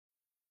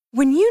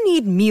When you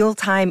need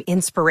mealtime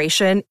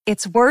inspiration,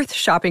 it's worth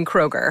shopping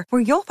Kroger,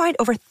 where you'll find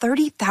over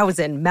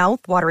 30,000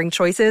 mouth-watering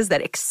choices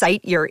that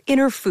excite your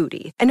inner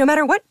foodie. And no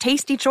matter what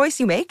tasty choice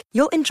you make,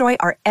 you'll enjoy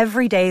our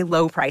everyday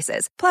low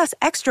prices, plus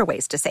extra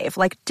ways to save,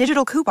 like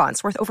digital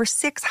coupons worth over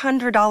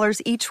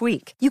 $600 each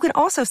week. You can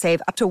also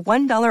save up to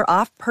 $1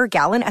 off per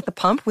gallon at the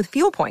pump with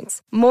fuel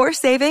points. More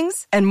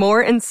savings and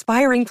more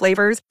inspiring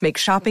flavors make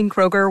shopping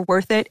Kroger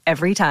worth it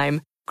every time.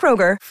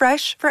 Kroger,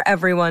 fresh for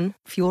everyone.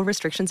 Fuel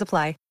restrictions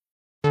apply.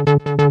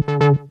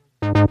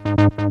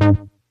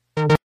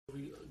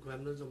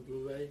 Gremlins on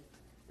Blu-ray,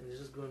 and it's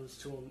just Gremlins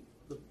 2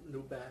 the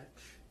new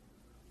batch.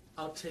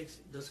 Outtakes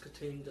does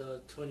contain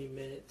 20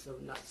 minutes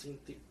of not seen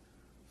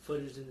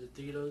footage in the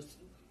theaters,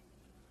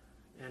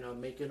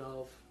 and making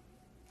of,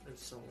 and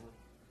so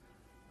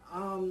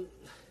on.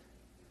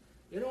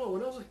 You know,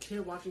 when I was a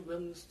kid watching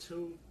Gremlins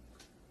 2,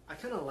 I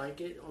kind of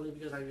like it, only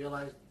because I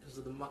realized because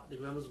of the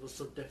Gremlins was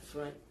so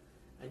different,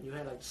 and you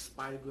had like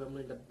Spider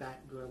Gremlin, the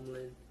Bat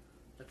Gremlin,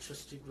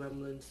 Electricity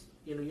Gremlins,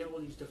 you know, you have all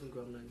these different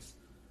Gremlins.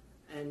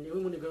 And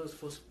even when the Gremlins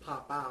first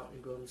pop out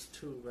in Gremlins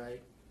 2,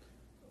 right,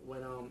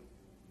 when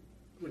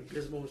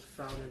Gizmo was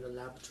found in the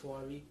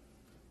laboratory,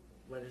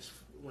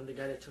 when the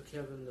guy that took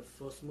care of him in the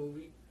first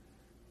movie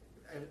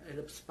ended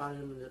up spotting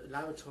him in the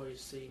laboratory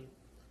scene,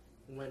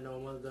 when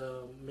one of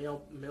the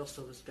mail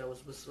service guy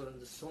was whistling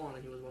the song,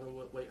 and he was wondering,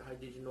 wait, how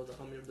did you know the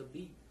humming of the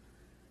bee?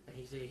 And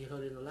he said he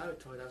heard it in the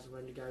laboratory. That's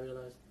when the guy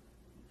realized,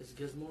 is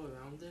Gizmo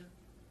around there?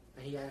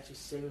 And he actually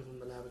saved him from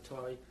the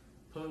laboratory,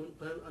 put him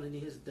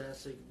underneath his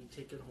desk so he could be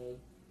taken home.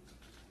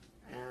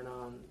 And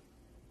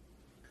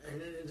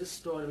in this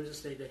story, let me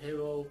just say, the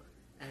hero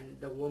and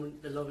the woman,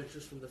 the love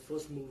interest from the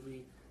first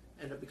movie,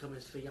 end up becoming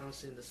his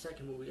fiancée in the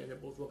second movie, and they're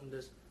both working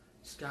this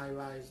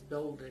skyrise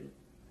building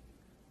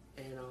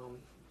in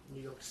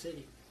New York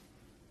City.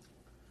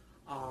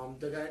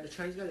 The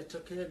Chinese guy that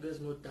took care of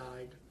Gizmo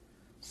died,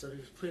 so he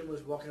was pretty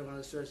much walking around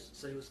the street,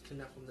 so he was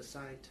kidnapped from the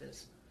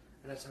scientists,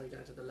 and that's how he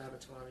got into the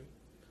laboratory.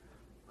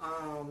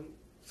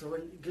 So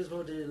when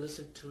Gizmo didn't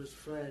listen to his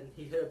friend,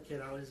 he hit a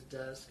kid out of his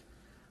desk.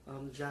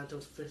 The janitor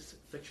was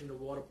fixing the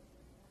water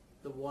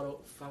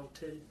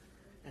fountain,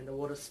 and the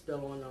water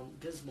spill on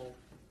Gizmo.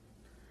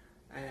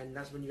 And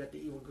that's when you got the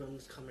evil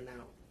Gremlins coming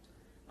out.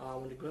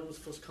 When the Gremlins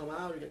first come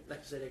out,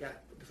 like I said, they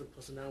got different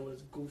personalities. One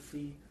is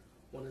goofy,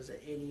 one is an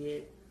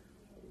idiot,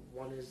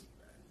 one is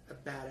a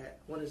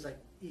one is like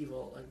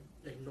evil,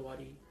 like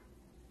naughty.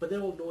 But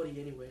they're all naughty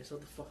anyway, so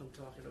what the fuck I'm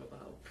talking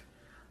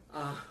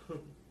about.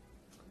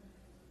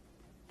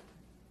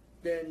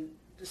 Then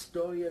the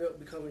story ended up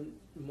becoming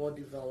more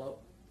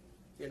developed.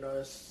 You know,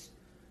 it's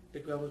the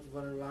Gremlins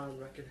running around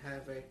wreaking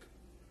havoc,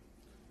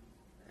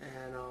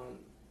 and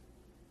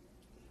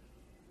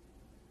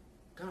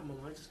God, my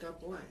mind just got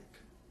blank.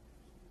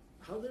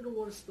 How did the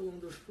water spill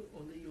on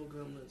the evil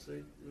Gremlins? Let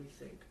me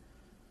think.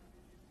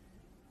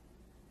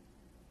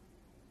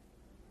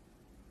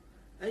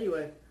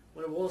 Anyway,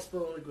 when the water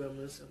spilled on the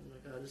Gremlins, oh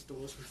my God, this is the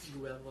worst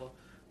review ever.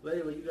 But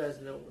anyway, you guys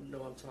know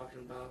what I'm talking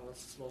about.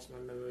 It's lost my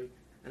memory.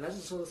 And I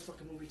just saw this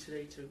fucking movie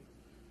today too.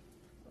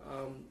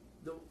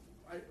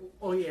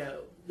 When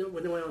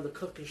they went on the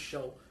cooking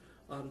show,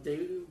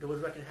 they was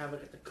wreaking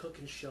havoc at the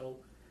cooking show,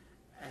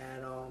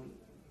 and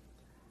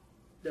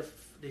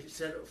they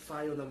set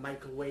fire on the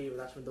microwave.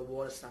 That's when the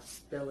water started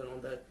spilling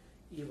on the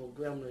evil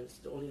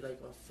Gremlins. The only like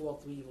 4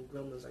 or 3 evil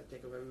Gremlins I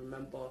think I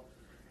remember,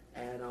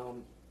 and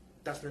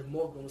that's when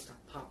more Gremlins start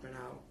popping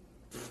out.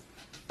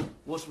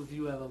 Worst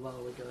review ever, by the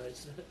way,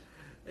 guys.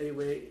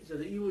 Anyway, so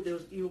there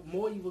was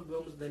more evil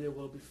Gremlins than there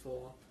were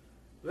before.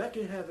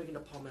 Wrecking havoc in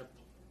the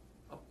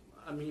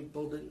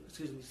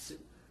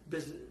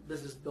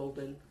business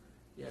building,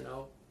 you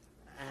know,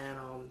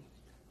 and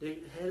they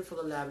headed for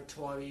the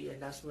laboratory, and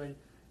that's when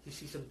you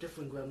see some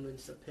different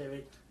Gremlins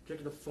appearing.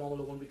 Drinking the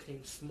formula, one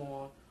became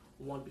small,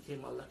 one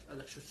became an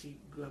electricity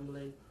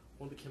Gremlin,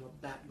 one became a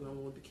bat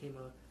Gremlin, one became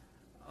a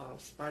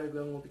spider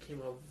Gremlin, one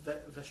became a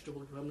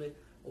vegetable Gremlin,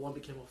 or one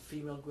became a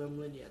female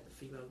Gremlin. Yeah, the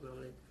female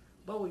Gremlin.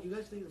 By the way, you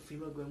guys think the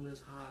female Gremlin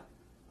is hot?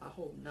 I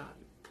hope not,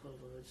 you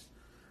perverts.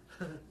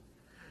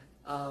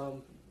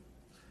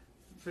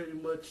 Pretty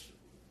much,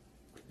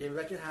 they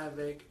wreaking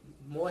havoc,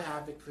 more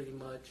havoc pretty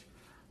much.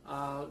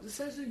 The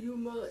sense of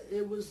humor,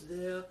 it was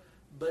there,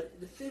 but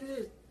the thing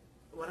is,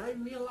 when I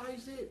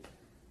realized it,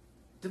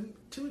 to me,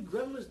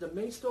 Gremlins, the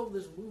main star of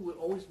this movie would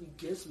always be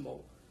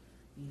Gizmo.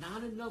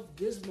 Not enough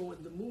Gizmo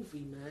in the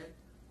movie, man.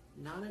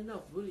 Not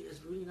enough, really,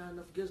 it's really not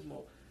enough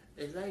Gizmo.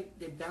 It's like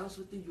they balance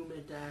with the human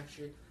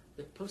interaction,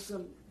 they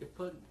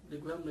put the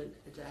Gremlin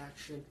into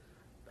action,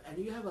 and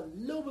you have a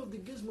little bit of the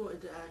Gizmo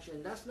interaction,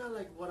 and that's not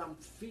like what I'm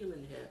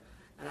feeling here.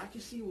 And I can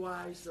see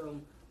why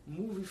some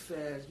movie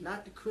fans,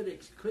 not the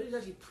critics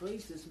actually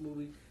praised this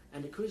movie,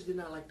 and the critics did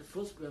not like the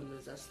first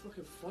Gremlins. That's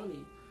fucking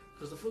funny,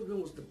 because the first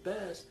Gremlins was the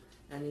best,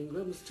 and in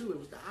Gremlins 2 it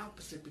was the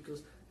opposite,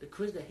 because the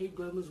critics that hate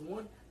Gremlins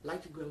 1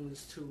 liked the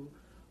Gremlins 2,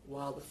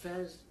 while the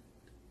fans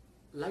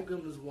liked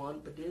Gremlins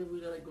 1, but they didn't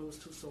really like Gremlins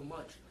 2 so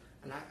much.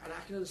 And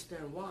I can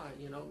understand why,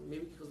 you know,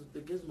 maybe because of the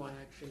Gizmo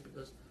action,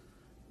 because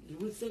you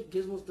would think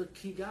Gizmo's the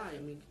key guy. I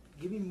mean,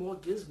 give me more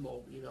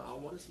Gizmo. You know, I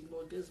want to see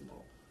more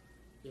Gizmo.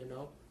 You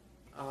know,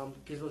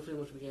 Gizmo pretty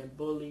much began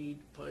bullied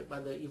by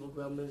the evil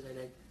gremlins, and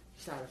then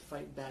he started to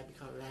fight back,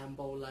 become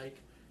Rambo-like.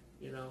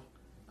 You know,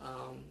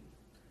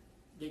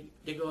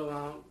 they go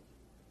around,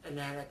 and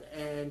then at the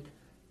end,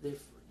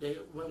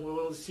 when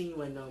we're on the scene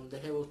when the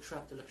hero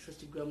trapped the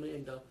electricity gremlin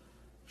in the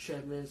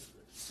chairman's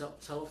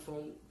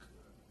telephone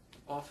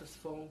office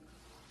phone.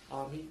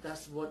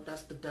 That's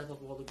the death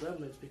of all the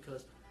gremlins,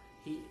 because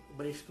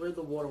when he sprayed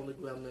the water on the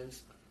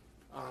gremlins,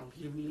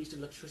 he released the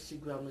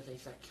electricity gremlins and he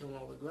started killing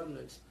all the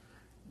gremlins.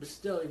 But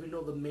still, even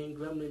though the main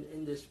gremlin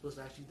in this was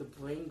actually the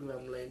brain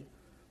gremlin,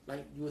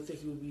 like you would think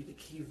he would be the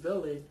key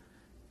villain,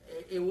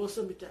 it was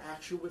some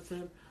interaction with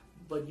him,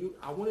 but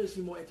I wanted to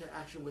see more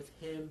interaction with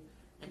him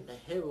and the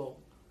hero,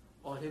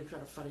 or him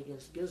trying to fight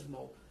against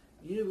Gizmo.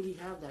 You didn't really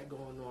have that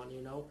going on,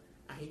 you know,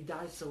 and he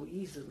died so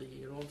easily,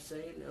 you know what I'm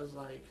saying? It was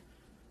like,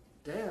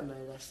 damn,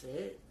 man, that's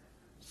it.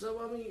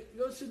 So, I mean,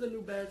 go see the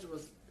new badge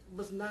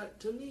was not,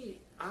 to me,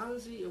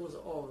 honestly, it was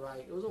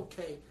alright. It was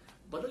okay.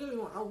 But don't get me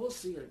wrong, I will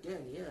see it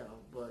again, yeah.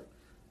 But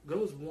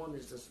Gremlins 1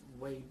 is just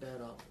way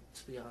better,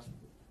 to be honest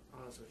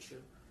with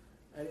you.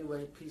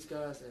 Anyway, peace,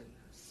 guys, and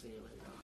see you later.